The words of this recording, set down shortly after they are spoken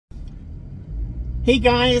Hey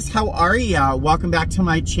guys, how are ya? Welcome back to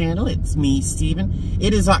my channel. It's me, Steven.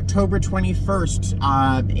 It is October 21st,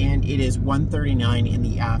 and it is 1:39 in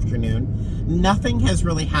the afternoon. Nothing has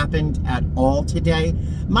really happened at all today.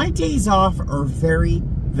 My days off are very,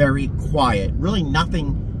 very quiet. Really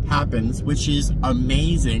nothing happens, which is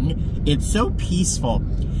amazing. It's so peaceful.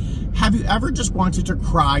 Have you ever just wanted to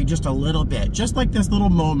cry just a little bit? Just like this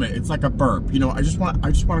little moment. It's like a burp. You know, I just want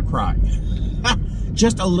to cry.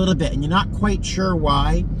 Just a little bit, and you're not quite sure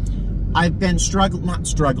why. I've been not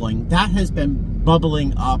struggling. That has been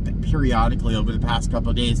bubbling up periodically over the past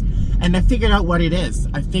couple of days, and I figured out what it is.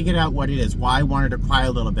 Why I wanted to cry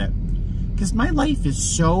a little bit. Because my life is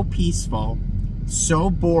so peaceful, so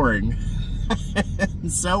boring, and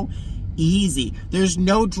so easy. There's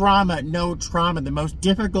no drama, no trauma. The most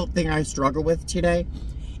difficult thing I struggle with today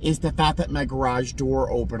is the fact that my garage door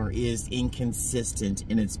opener is inconsistent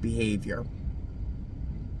in its behavior.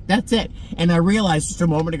 That's it. And I realized just a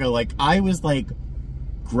moment ago, I was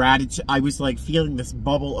feeling this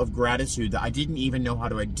bubble of gratitude that I didn't even know how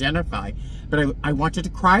to identify. But I wanted to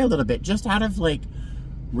cry a little bit, just out of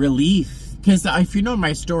relief. Because if you know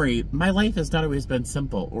my story, my life has not always been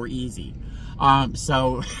simple or easy.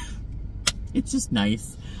 So it's just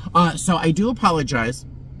nice. So I do apologize.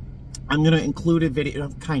 I'm going to include a video,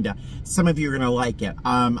 kinda. Some of you are going to like it.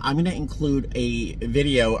 I'm going to include a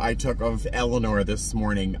video I took of Eleanor this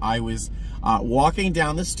morning. I was walking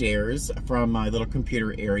down the stairs from my little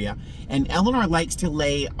computer area, and Eleanor likes to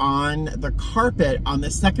lay on the carpet on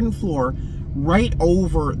the second floor right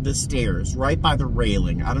over the stairs, right by the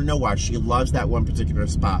railing. I don't know why. She loves that one particular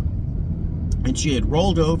spot. And she had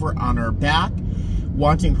rolled over on her back,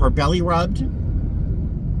 wanting her belly rubbed.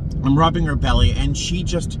 I'm rubbing her belly, and she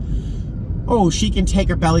just... oh, she can take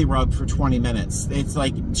a belly rub for 20 minutes. It's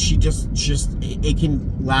like it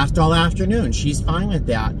can last all afternoon. She's fine with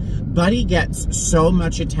that. Buddy gets so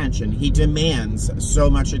much attention. He demands so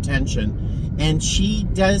much attention. And she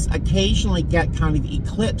does occasionally get kind of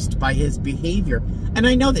eclipsed by his behavior. And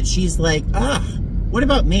I know that she's like, ugh, what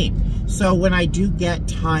about me? So when I do get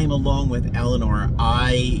time alone with Eleanor,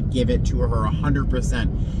 I give it to her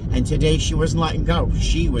 100%. And today she wasn't letting go.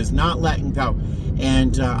 She was not letting go.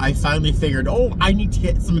 And I finally figured, oh, I need to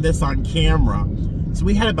get some of this on camera. So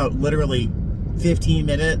we had about literally 15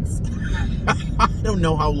 minutes. I don't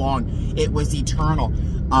know how long. It was eternal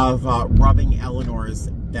of rubbing Eleanor's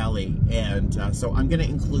belly. And so I'm going to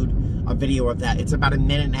include a video of that. It's about 1.5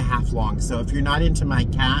 minutes long. So if you're not into my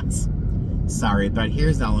cats, sorry, but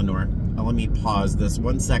here's Eleanor. Let me pause this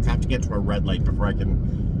 1 sec. I have to get to a red light before I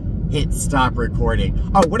can hit stop recording.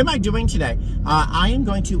 Oh, what am I doing today? I am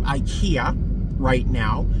going to IKEA right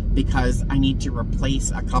now because I need to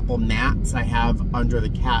replace a couple mats I have under the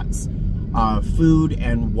cats' food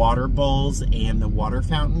and water bowls and the water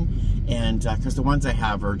fountain. And because the ones I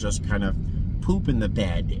have are just kind of poop in the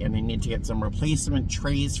bed, and I need to get some replacement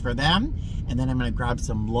trays for them, and then I'm going to grab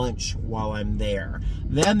some lunch while I'm there.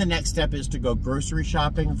 Then the next step is to go grocery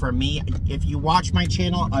shopping. For me, if you watch my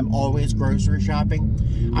channel, I'm always grocery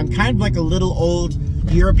shopping. I'm kind of like a little old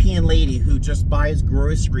European lady who just buys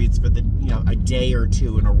groceries for the, a day or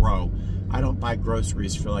two in a row. I don't buy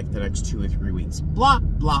groceries for the next 2 or 3 weeks. Blah,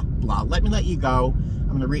 blah, blah. Let me let you go. I'm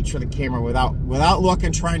going to reach for the camera without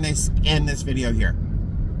looking, trying to end this video here.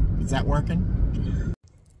 Is that working?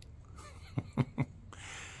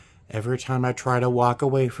 Every time I try to walk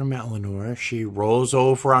away from Eleanor, she rolls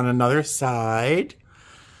over on another side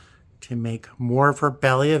to make more of her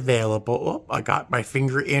belly available. Oh, I got my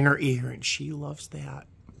finger in her ear, and she loves that.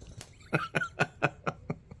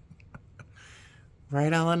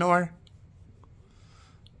 Right, Eleanor?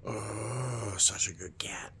 Oh, such a good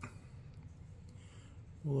cat.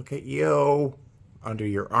 Look at you. Under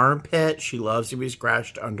your armpit. She loves to be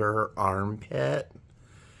scratched under her armpit.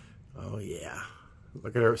 Oh, yeah.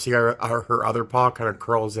 Look at her. See her other paw kind of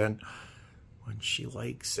curls in when she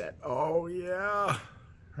likes it. Oh, yeah.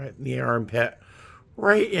 Right in the armpit.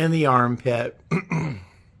 Right in the armpit.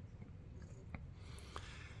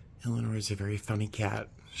 Eleanor is a very funny cat.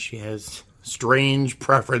 She has strange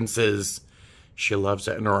preferences. She loves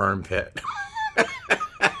it in her armpit.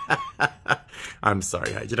 I'm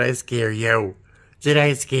sorry. Did I scare you? Did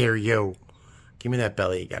I scare you? Give me that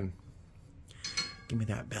belly again. Give me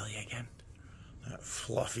that belly again. That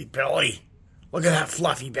fluffy belly. Look at that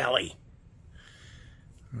fluffy belly.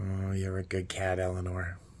 Oh, you're a good cat,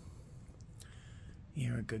 Eleanor.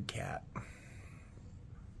 You're a good cat.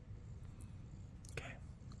 Okay.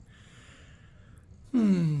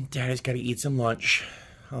 Daddy's got to eat some lunch.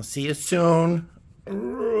 I'll see you soon.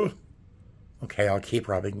 Okay, I'll keep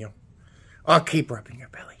rubbing you. I'll keep rubbing your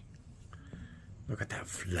belly. Look at that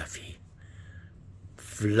fluffy.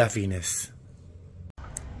 fluffiness.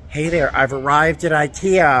 Hey there, I've arrived at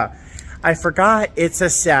IKEA. I forgot it's a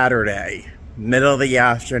Saturday, middle of the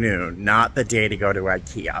afternoon, not the day to go to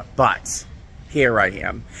IKEA, but here I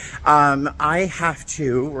am. I have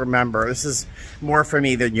to remember, this is more for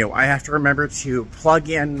me than you, I have to remember to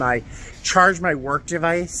charge my work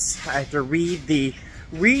device. I have to read the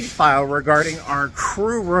read file regarding our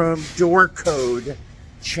crew room door code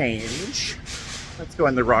change. Let's go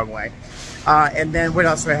in the wrong way. And then what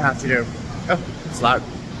else do I have to do? Oh, it's loud.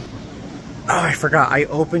 Oh, I forgot. I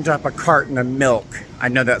opened up a carton of milk. I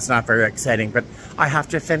know that's not very exciting, but I have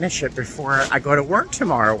to finish it before I go to work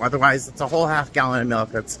tomorrow. Otherwise, it's a whole half gallon of milk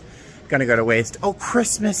that's gonna go to waste. Oh,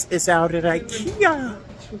 Christmas is out at IKEA.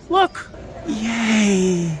 Look.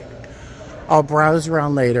 Yay. I'll browse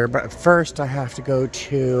around later, but first I have to go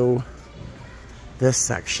to this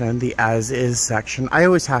section, the as-is section. I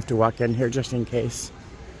always have to walk in here just in case.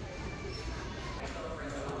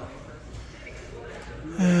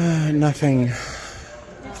 Nothing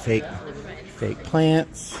fake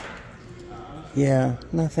plants. Yeah,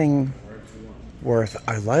 nothing worth.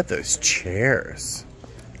 I love those chairs.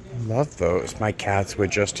 I love those. My cats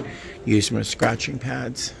would just use them as scratching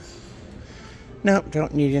pads. Nope,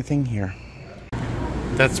 don't need anything here.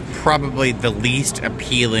 That's probably the least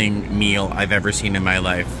appealing meal I've ever seen in my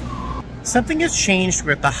life. Something has changed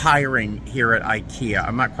with the hiring here at IKEA.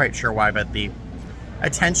 I'm not quite sure why, but the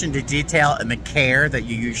attention to detail and the care that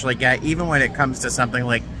you usually get, even when it comes to something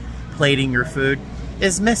like plating your food,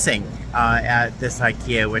 is missing at this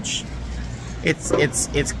IKEA, which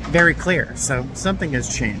it's very clear. So something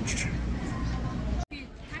has changed.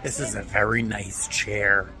 This is a very nice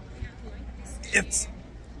chair. It's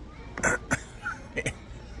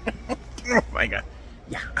oh my god.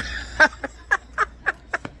 Yeah.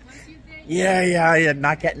 yeah,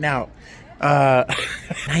 not getting out.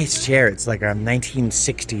 Nice chair. It's like a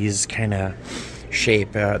 1960s kind of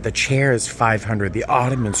shape. The chair is $500. The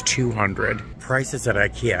ottoman's $200. Prices at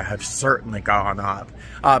IKEA have certainly gone up.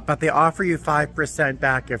 But they offer you 5%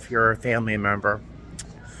 back if you're a family member.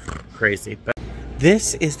 Crazy. But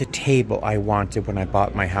this is the table I wanted when I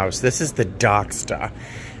bought my house. This is the Doxta.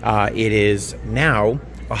 It is now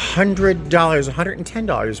 $100,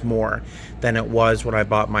 $110 more than it was when I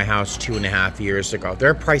bought my house 2.5 years ago.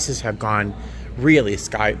 Their prices have gone really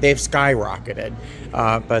they've skyrocketed.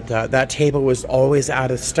 But that table was always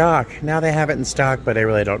out of stock. Now they have it in stock, but I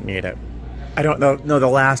really don't need it. I don't know the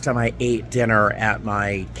last time I ate dinner at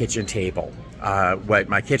my kitchen table. What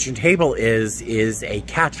my kitchen table is a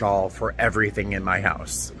catch-all for everything in my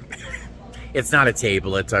house. It's not a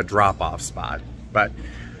table, it's a drop-off spot, but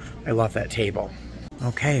I love that table.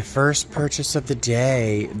 Okay, first purchase of the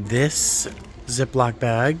day. This Ziploc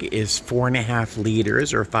bag is 4.5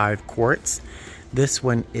 liters or 5 quarts. This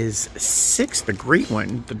one is 6, the green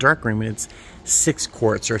one, the dark green one, it's 6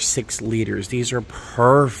 quarts or 6 liters. These are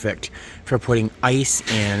perfect for putting ice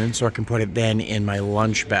in, so I can put it then in my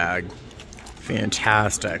lunch bag.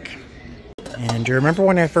 Fantastic. And do you remember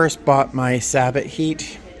when I first bought my Sabbath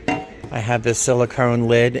heat? I had this silicone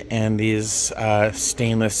lid and these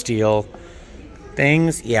stainless steel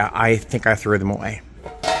things. Yeah, I think I threw them away.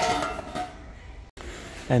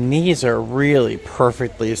 And these are really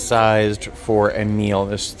perfectly sized for a meal.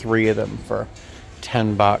 There's 3 of them for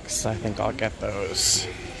 $10. I think I'll get those.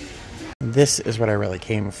 This is what I really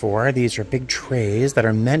came for. These are big trays that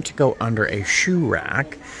are meant to go under a shoe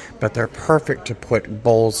rack, but they're perfect to put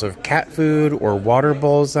bowls of cat food or water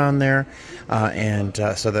bowls on there,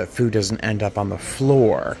 so that food doesn't end up on the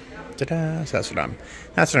floor. Ta-da! So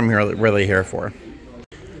that's what I'm really here for.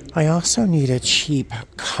 I also need a cheap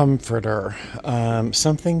comforter,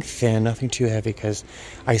 something thin, nothing too heavy, because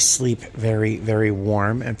I sleep very, very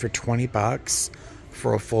warm. And for $20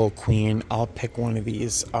 for a full queen, I'll pick one of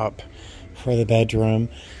these up for the bedroom.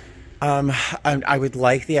 I would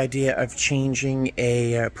like the idea of changing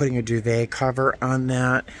putting a duvet cover on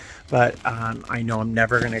that, but I know I'm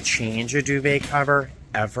never going to change a duvet cover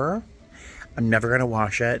ever. I'm never going to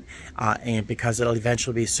wash it, and because it'll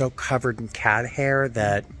eventually be so covered in cat hair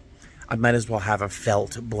that I might as well have a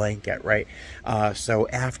felt blanket, right? So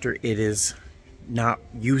after it is not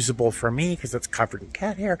usable for me because it's covered in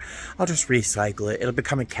cat hair, I'll just recycle it. It'll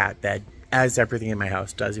become a cat bed, as everything in my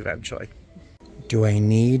house does eventually. Do I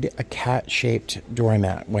need a cat-shaped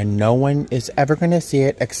doormat when no one is ever going to see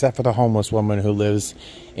it except for the homeless woman who lives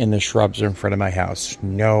in the shrubs in front of my house?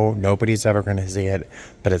 No, nobody's ever going to see it,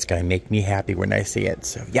 but it's going to make me happy when I see it.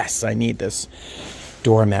 So yes, I need this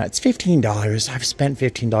doormat. It's $15. I've spent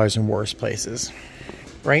 $15 in worse places,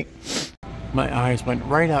 right? My eyes went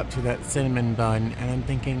right up to that cinnamon bun, and I'm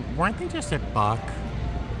thinking, weren't they just $1?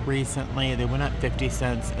 recently. They went up 50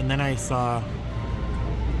 cents. And then I saw...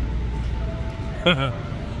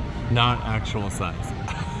 not actual size.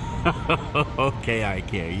 Okay,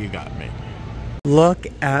 IKEA, you got me. Look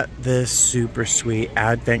at this super sweet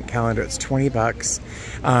advent calendar. It's 20 bucks.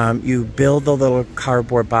 You build the little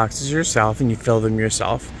cardboard boxes yourself and you fill them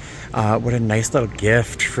yourself. What a nice little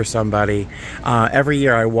gift for somebody. Every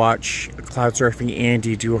year I watch Cloud Surfing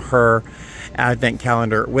Andy do her advent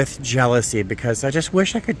calendar with jealousy because I just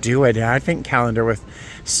wish I could do an advent calendar with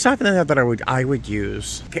stuff in there that I would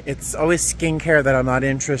use. It's always skincare that I'm not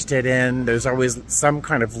interested in. There's always some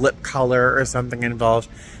kind of lip color or something involved.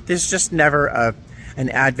 There's just never an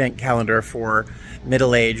advent calendar for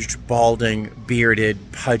middle-aged, balding, bearded,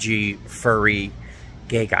 pudgy, furry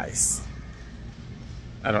gay guys.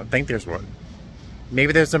 I don't think there's one.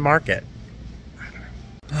 Maybe there's a market. I don't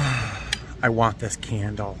know. I want this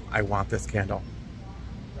candle. I want this candle.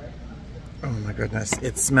 Oh my goodness.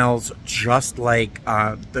 It smells just like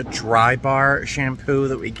the Dry Bar shampoo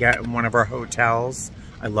that we get in one of our hotels.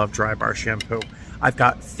 I love Dry Bar shampoo. I've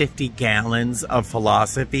got 50 gallons of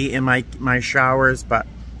Philosophy in my showers, but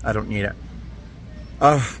I don't need it.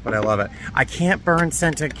 Oh, but I love it. I can't burn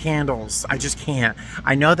scented candles. I just can't.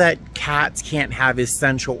 I know that cats can't have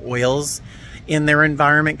essential oils in their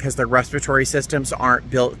environment because their respiratory systems aren't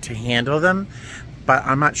built to handle them, but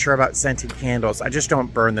I'm not sure about scented candles. I just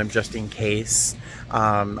don't burn them just in case.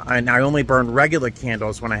 And I only burn regular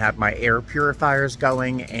candles when I have my air purifiers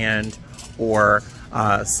going or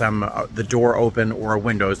the door open or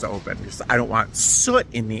windows open. I don't want soot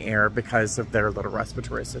in the air because of their little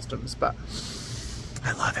respiratory systems, but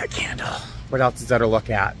I love that candle. What else is there to look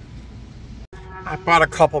at? I bought a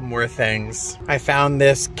couple more things. I found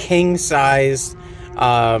this king-size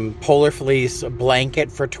Polar Fleece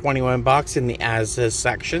blanket for 21 bucks in the as-is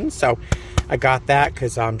section. So I got that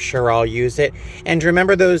because I'm sure I'll use it. And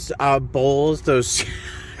remember those bowls, those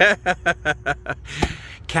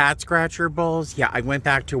cat scratcher bowls? Yeah, I went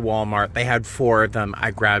back to Walmart. They had 4 of them. I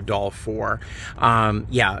grabbed all 4.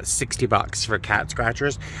 Yeah, 60 bucks for cat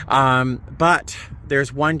scratchers. But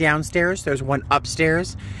there's one downstairs, there's one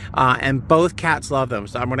upstairs, and both cats love them.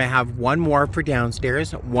 So I'm gonna have one more for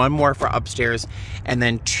downstairs, one more for upstairs, and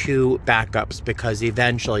then 2 backups because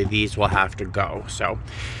eventually these will have to go. So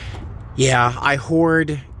yeah, I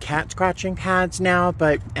hoard cat scratching pads now,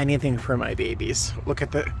 but anything for my babies. Look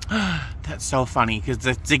at the, that's so funny because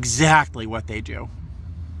that's exactly what they do.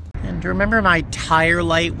 And remember my tire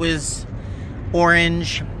light was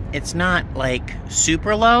orange? It's not like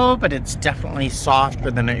super low, but it's definitely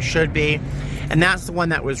softer than it should be. And that's the one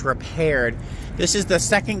that was repaired. This is the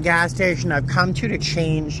second gas station I've come to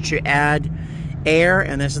change to add air,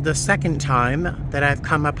 and this is the second time that I've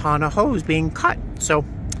come upon a hose being cut. So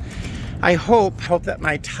I hope that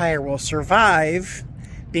my tire will survive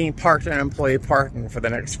being parked in employee parking for the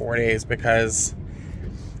next 4 days because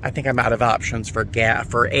I think I'm out of options for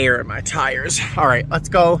air in my tires. All right, let's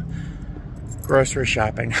go grocery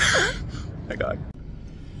shopping. Oh my God.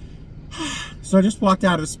 So I just walked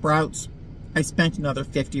out of Sprouts. I spent another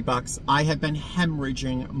 50 bucks. I have been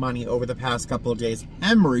hemorrhaging money over the past couple of days.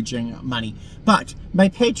 Hemorrhaging money. But my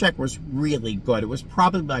paycheck was really good. It was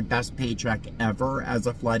probably my best paycheck ever as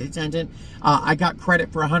a flight attendant. I got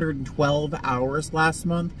credit for 112 hours last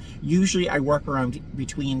month. Usually I work around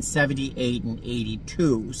between 78 and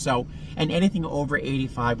 82. So, and anything over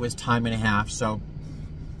 85 was time and a half. So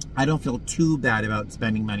I don't feel too bad about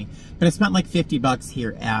spending money. But I spent like 50 bucks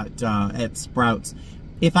here at Sprouts.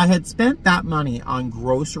 If I had spent that money on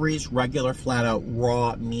groceries, regular flat out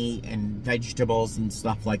raw meat and vegetables and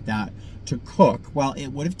stuff like that to cook, well, it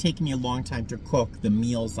would have taken me a long time to cook the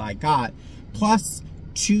meals I got. Plus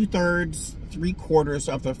 2/3, 3/4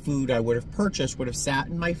 of the food I would have purchased would have sat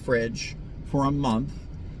in my fridge for a month,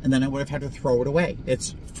 and then I would have had to throw it away.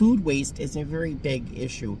 Food waste is a very big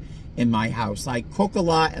issue in my house. I cook a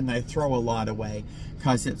lot and I throw a lot away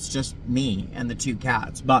because it's just me and the 2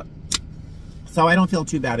 cats. So I don't feel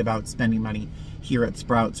too bad about spending money here at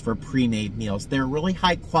Sprouts for pre-made meals. They're really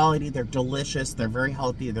high quality, they're delicious, they're very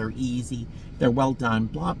healthy, they're easy, they're well done,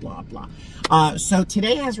 blah, blah, blah. So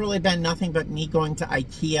today has really been nothing but me going to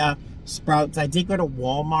IKEA, Sprouts. I did go to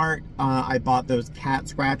Walmart. I bought those cat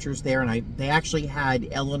scratchers there, and they actually had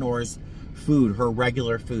Eleanor's food, her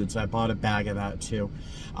regular food, so I bought a bag of that too.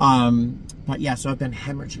 But yeah, so I've been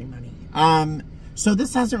hemorrhaging money. So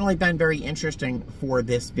this hasn't really been very interesting for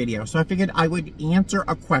this video. So I figured I would answer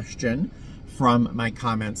a question from my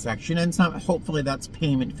comment section, and hopefully that's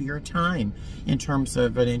payment for your time in terms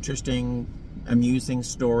of an interesting amusing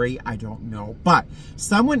story. I don't know. But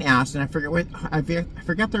someone asked, and I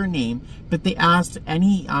forget their name, but they asked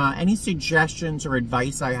any suggestions or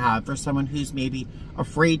advice I have for someone who's maybe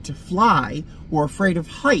afraid to fly or afraid of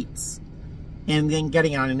heights. And then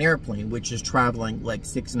getting on an airplane, which is traveling like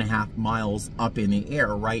 6.5 miles up in the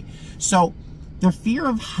air, right? So the fear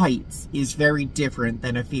of heights is very different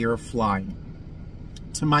than a fear of flying,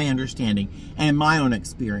 to my understanding and my own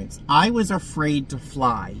experience. I was afraid to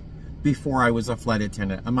fly before I was a flight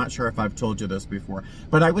attendant. I'm not sure if I've told you this before,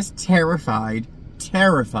 but I was terrified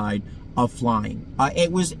of flying.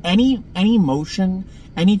 It was any motion,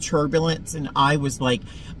 any turbulence, and I was like,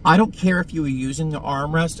 I don't care if you were using the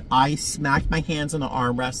armrest. I smacked my hands on the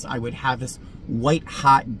armrests. I would have this white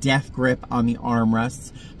hot death grip on the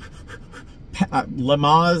armrests.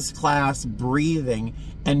 Lamaze class breathing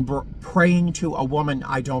and praying to a woman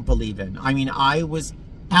I don't believe in. I mean, I was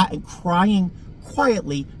crying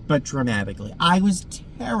quietly but dramatically. I was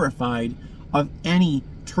terrified of any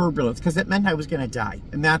turbulence because it meant I was going to die,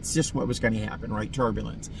 and that's just what was going to happen, right?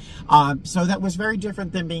 Turbulence. So that was very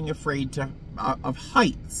different than being afraid of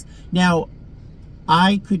heights. Now,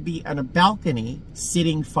 I could be on a balcony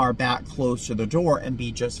sitting far back close to the door and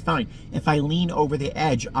be just fine. If I lean over the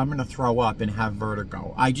edge, I'm going to throw up and have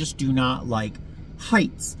vertigo. I just do not like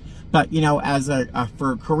heights. But, you know, as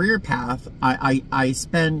for a career path, I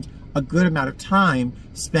spend a good amount of time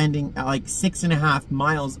spending like 6.5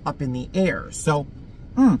 miles up in the air. So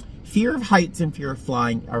fear of heights and fear of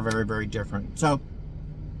flying are very, very different. So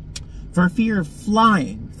for fear of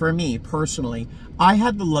flying, for me personally, I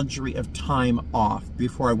had the luxury of time off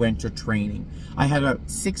before I went to training. I had a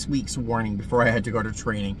 6 weeks warning before I had to go to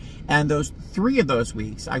training. And 3 of those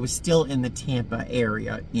weeks, I was still in the Tampa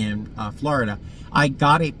area in Florida. I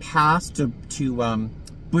got a pass to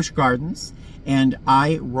Busch Gardens, and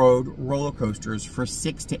I rode roller coasters for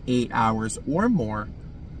 6 to 8 hours or more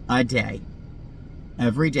a day,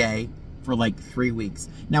 every day, for like 3 weeks.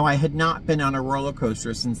 Now, I had not been on a roller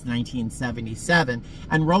coaster since 1977,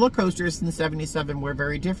 and roller coasters in 77 were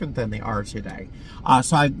very different than they are today.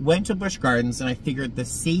 So I went to Busch Gardens, and I figured the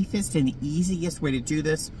safest and the easiest way to do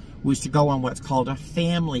this was to go on what's called a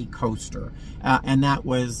family coaster, and that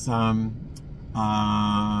was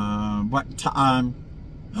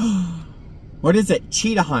what is it?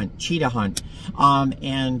 Cheetah Hunt.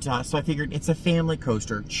 So I figured it's a family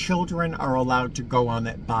coaster. Children are allowed to go on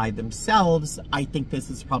it by themselves. I think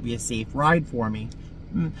this is probably a safe ride for me.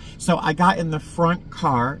 So I got in the front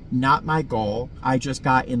car, not my goal. I just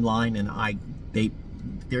got in line and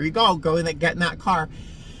there you go, get in that car.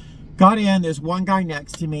 Got in, there's one guy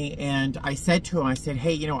next to me, and I said to him, I said,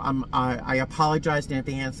 hey, you know, I apologize in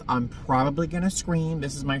advance. I'm probably going to scream.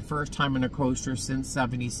 This is my first time on a coaster since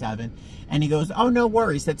 77. And he goes, oh, no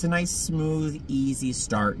worries. That's a nice, smooth, easy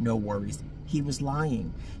start. No worries. He was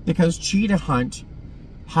lying, because Cheetah Hunt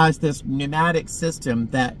has this pneumatic system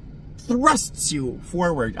that thrusts you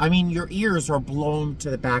forward. I mean, your ears are blown to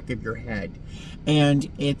the back of your head. And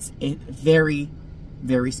it's very,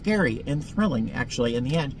 very scary and thrilling, actually, in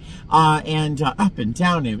the end. And up and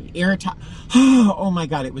down and air time. Oh my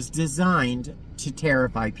God, it was designed to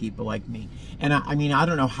terrify people like me. And I mean, I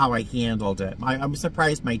don't know how I handled it. I'm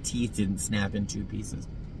surprised my teeth didn't snap in 2 pieces.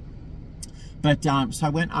 But so I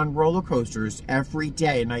went on roller coasters every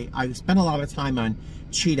day, and I spent a lot of time on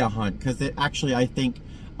Cheetah Hunt, because it actually, I think,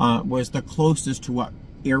 was the closest to what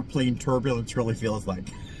airplane turbulence really feels like.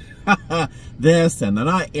 This and then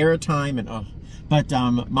airtime and oh. But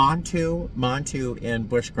Montu in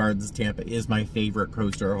Busch Gardens, Tampa is my favorite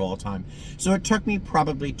coaster of all time. So it took me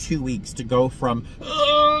probably 2 weeks to go from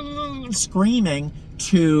screaming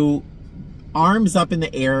to arms up in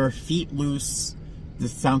the air, feet loose.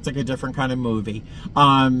 This sounds like a different kind of movie.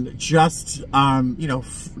 Just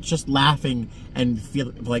laughing and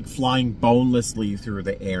feel like flying bonelessly through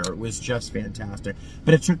the air. It was just fantastic.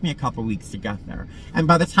 But it took me a couple weeks to get there. And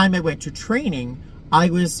by the time I went to training, I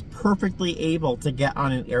was perfectly able to get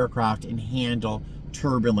on an aircraft and handle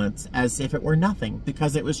turbulence as if it were nothing,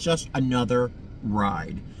 because it was just another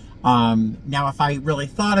ride. Now, if I really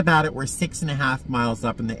thought about it, we're 6.5 miles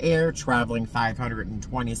up in the air, traveling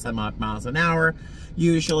 520 some odd miles an hour,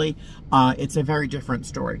 usually. It's a very different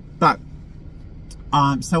story. But,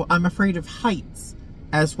 so I'm afraid of heights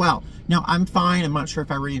as well. Now, I'm fine. I'm not sure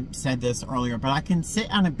if I already said this earlier, but I can sit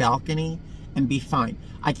on a balcony and be fine.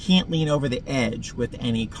 I can't lean over the edge with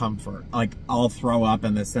any comfort. Like, I'll throw up,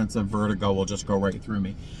 and the sense of vertigo will just go right through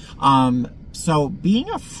me. So being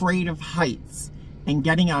afraid of heights and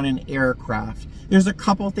getting on an aircraft, there's a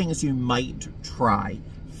couple things you might try.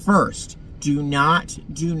 First, do not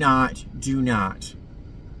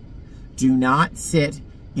sit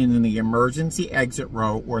in the emergency exit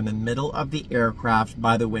row or in the middle of the aircraft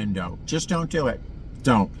by the window. Just don't do it.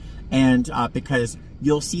 Don't. And because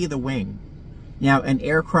you'll see the wing. Now, an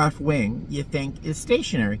aircraft wing, you think, is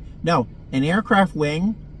stationary. No, an aircraft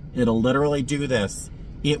wing, it'll literally do this.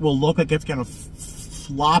 It will look like it's going to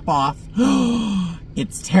flop off.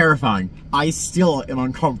 It's terrifying. I still am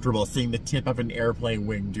uncomfortable seeing the tip of an airplane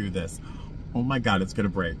wing do this. Oh my God, it's going to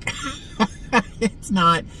break. It's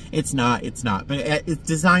not. But it's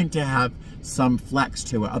designed to have some flex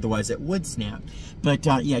to it. Otherwise, it would snap. But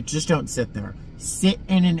yeah, just don't sit there. Sit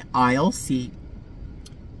in an aisle seat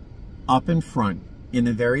up in front, in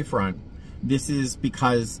the very front. This is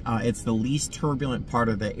because it's the least turbulent part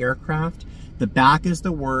of the aircraft. The back is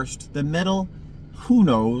the worst. The middle, who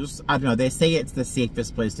knows? I don't know. They say it's the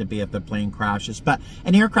safest place to be if the plane crashes. But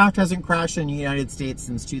an aircraft hasn't crashed in the United States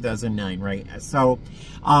since 2009, right? So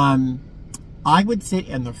I would sit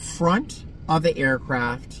in the front of the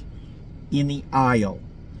aircraft in the aisle,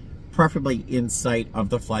 preferably in sight of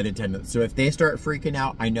the flight attendant. So if they start freaking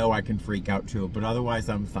out, I know I can freak out too, but otherwise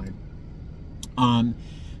I'm fine.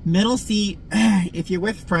 Middle seat, if you're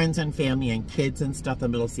with friends and family and kids and stuff, the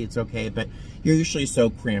middle seat's okay, but you're usually so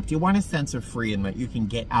cramped. You want a sense of freedom that you can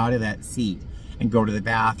get out of that seat and go to the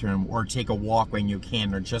bathroom or take a walk when you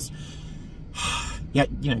can, or just, yeah,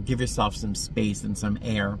 you know, give yourself some space and some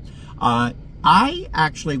air. I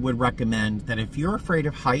actually would recommend that if you're afraid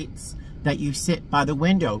of heights, that you sit by the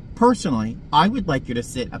window. Personally, I would like you to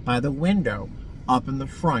sit by the window up in the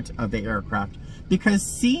front of the aircraft, because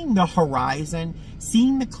seeing the horizon,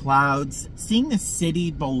 seeing the clouds, seeing the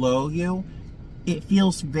city below you, it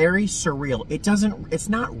feels very surreal. It's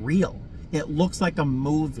not real. It looks like a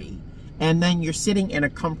movie. And then you're sitting in a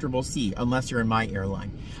comfortable seat, unless you're in my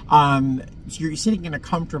airline. You're sitting in a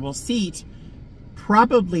comfortable seat,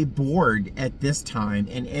 probably bored at this time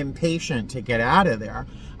and impatient to get out of there.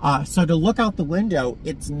 So to look out the window,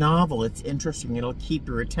 it's novel, it's interesting, it'll keep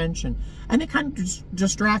your attention, and it kind of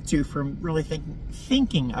distracts you from really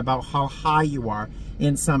thinking about how high you are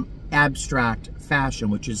in some abstract fashion,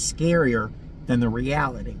 which is scarier than the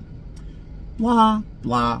reality. Blah,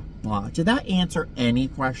 blah, blah. Did that answer any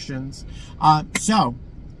questions? So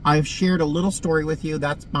I've shared a little story with you.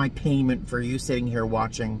 That's my payment for you sitting here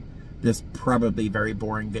watching this probably very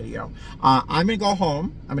boring video. I'm gonna go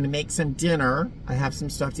home. I'm gonna make some dinner. I have some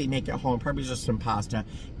stuff to make at home, probably just some pasta.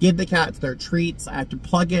 Give the cats their treats. I have to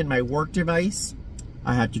plug in my work device.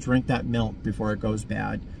 I have to drink that milk before it goes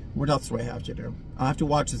bad. What else do I have to do? I'll have to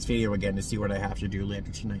watch this video again to see what I have to do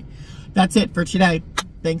later tonight. That's it for today.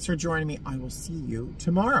 Thanks for joining me. I will see you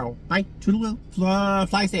tomorrow. Bye. Toodaloo.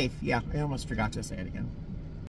 Fly safe. Yeah, I almost forgot to say it again.